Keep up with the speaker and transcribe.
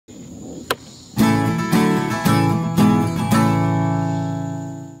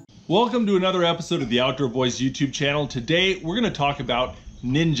Welcome to another episode of the Outdoor Boys YouTube channel. Today we're going to talk about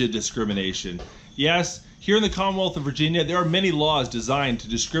ninja discrimination. Yes, here in the Commonwealth of Virginia there are many laws designed to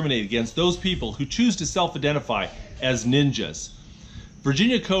discriminate against those people who choose to self-identify as ninjas.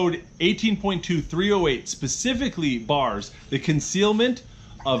 Virginia Code 18.2308 specifically bars the concealment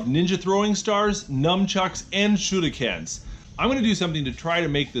of ninja throwing stars, nunchucks, and shurikens. I'm going to do something to try to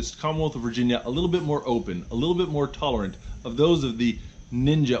make this Commonwealth of Virginia a little bit more open, a little bit more tolerant of those of the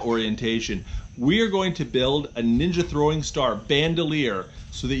ninja orientation. We are going to build a ninja throwing star bandolier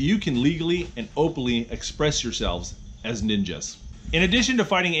so that you can legally and openly express yourselves as ninjas. In addition to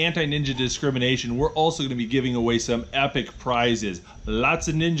fighting anti-ninja discrimination, we're also going to be giving away some epic prizes. Lots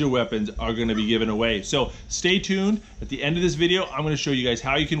of ninja weapons are going to be given away. So stay tuned. At the end of this video, I'm going to show you guys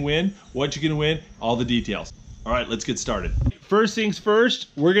how you can win, what you can win, all the details. All right, let's get started. First things first,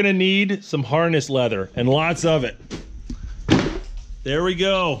 we're going to need some harness leather and lots of it. There we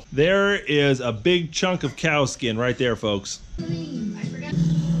go. There is a big chunk of cow skin right there, folks.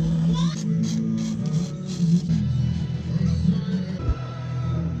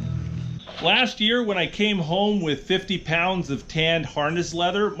 Last year, when I came home with 50 pounds of tanned harness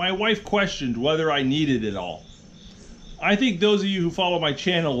leather, my wife questioned whether I needed it all. I think those of you who follow my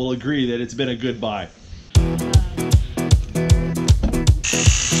channel will agree that it's been a good buy.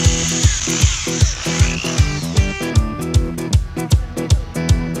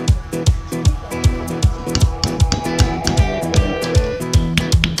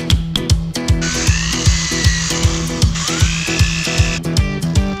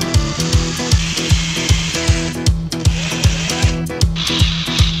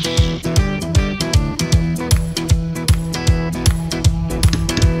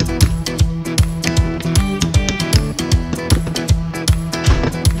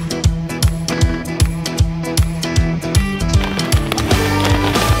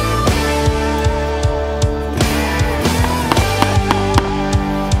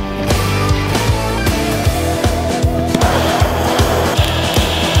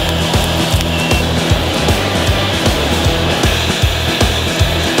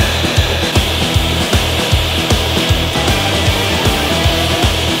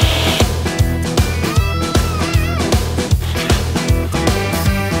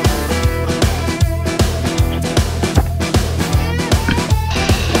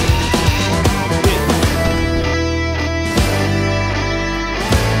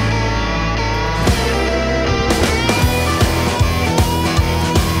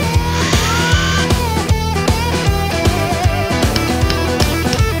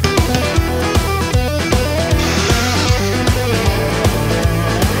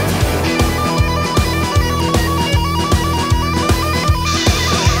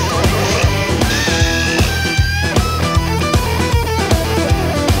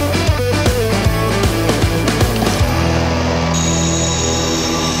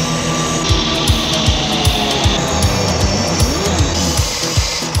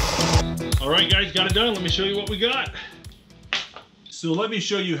 Got it done. Let me show you what we got. So let me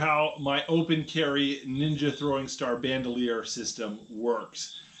show you how my open carry ninja throwing star bandolier system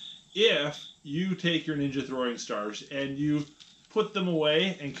works. If you take your ninja throwing stars and you put them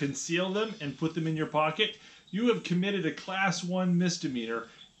away and conceal them and put them in your pocket, you have committed a Class 1 misdemeanor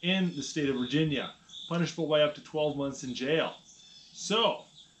in the state of Virginia, punishable by up to 12 months in jail. So,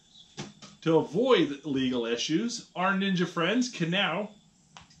 to avoid legal issues, our ninja friends can now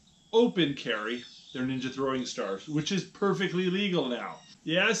open carry their ninja throwing stars, which is perfectly legal now.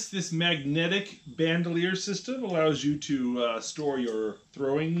 Yes, this magnetic bandolier system allows you to store your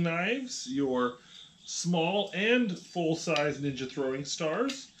throwing knives, your small and full-size ninja throwing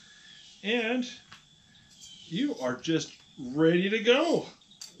stars, and you are just ready to go.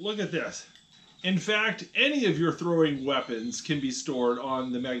 Look at this. In fact, any of your throwing weapons can be stored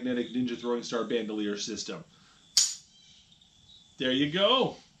on the magnetic ninja throwing star bandolier system. There you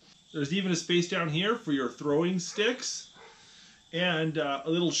go. There's even a space down here for your throwing sticks and a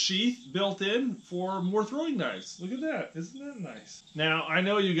little sheath built in for more throwing knives. Look at that. Isn't that nice? Now, I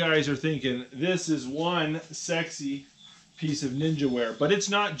know you guys are thinking this is one sexy piece of ninja wear, but it's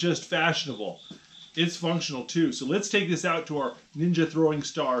not just fashionable. It's functional too. So let's take this out to our ninja throwing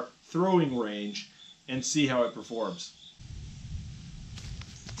star throwing range and see how it performs.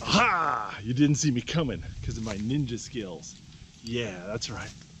 Aha! You didn't see me coming because of my ninja skills. Yeah, that's right.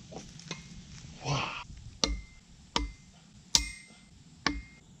 Wah.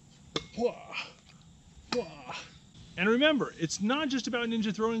 Wah. Wah. And remember, it's not just about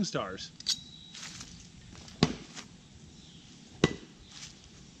ninja throwing stars.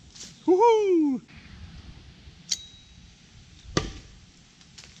 Woohoo!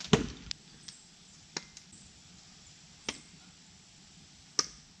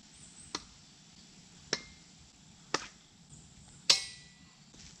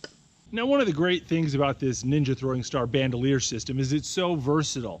 Now, one of the great things about this Ninja Throwing Star Bandolier system is it's so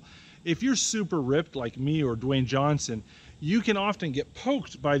versatile. If you're super ripped like me or Dwayne Johnson, you can often get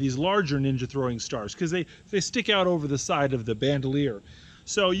poked by these larger Ninja Throwing Stars because they stick out over the side of the Bandolier.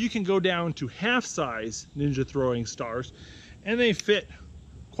 So you can go down to half-size Ninja Throwing Stars and they fit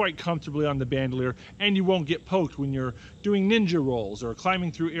quite comfortably on the Bandolier, and you won't get poked when you're doing ninja rolls or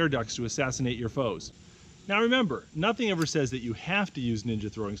climbing through air ducts to assassinate your foes. Now remember, nothing ever says that you have to use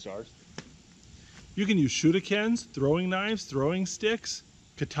Ninja Throwing Stars. You can use Shurikens, throwing knives, throwing sticks,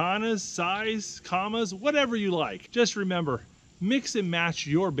 katanas, sais, kamas, whatever you like. Just remember, mix and match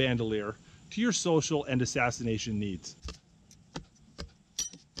your Bandolier to your social and assassination needs.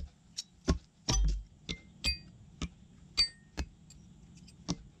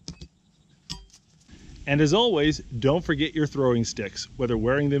 And as always, don't forget your throwing sticks. Whether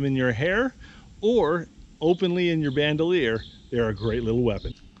wearing them in your hair or openly in your Bandolier, they're a great little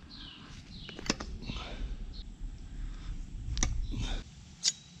weapon.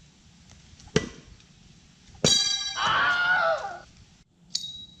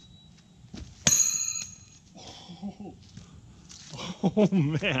 Oh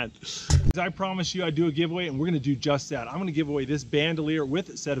man, I promise you I'd do a giveaway, and we're going to do just that. I'm going to give away this Bandolier with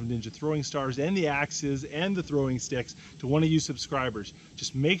a set of Ninja Throwing Stars and the axes and the throwing sticks to one of you subscribers.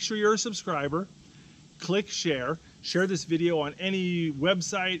 Just make sure you're a subscriber, click share this video on any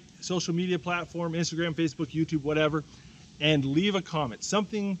website, social media platform, Instagram, Facebook, YouTube, whatever, and leave a comment.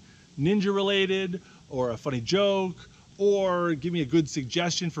 Something ninja related or a funny joke, or give me a good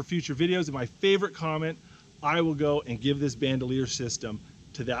suggestion for future videos. And my favorite comment, I will go and give this Bandolier system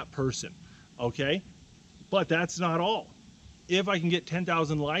to that person, okay? But that's not all. If I can get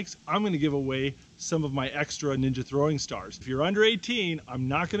 10,000 likes, I'm gonna give away some of my extra Ninja Throwing Stars. If you're under 18, I'm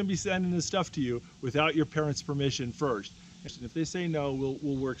not gonna be sending this stuff to you without your parents' permission first. And if they say no,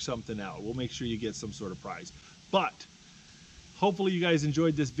 we'll work something out. We'll make sure you get some sort of prize. But hopefully you guys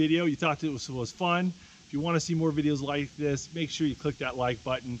enjoyed this video. You thought it was fun. If you wanna see more videos like this, make sure you click that like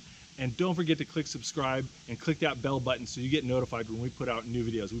button. And don't forget to click subscribe and click that bell button so you get notified when we put out new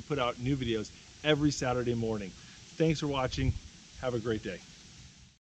videos. We put out new videos every Saturday morning. Thanks for watching. Have a great day.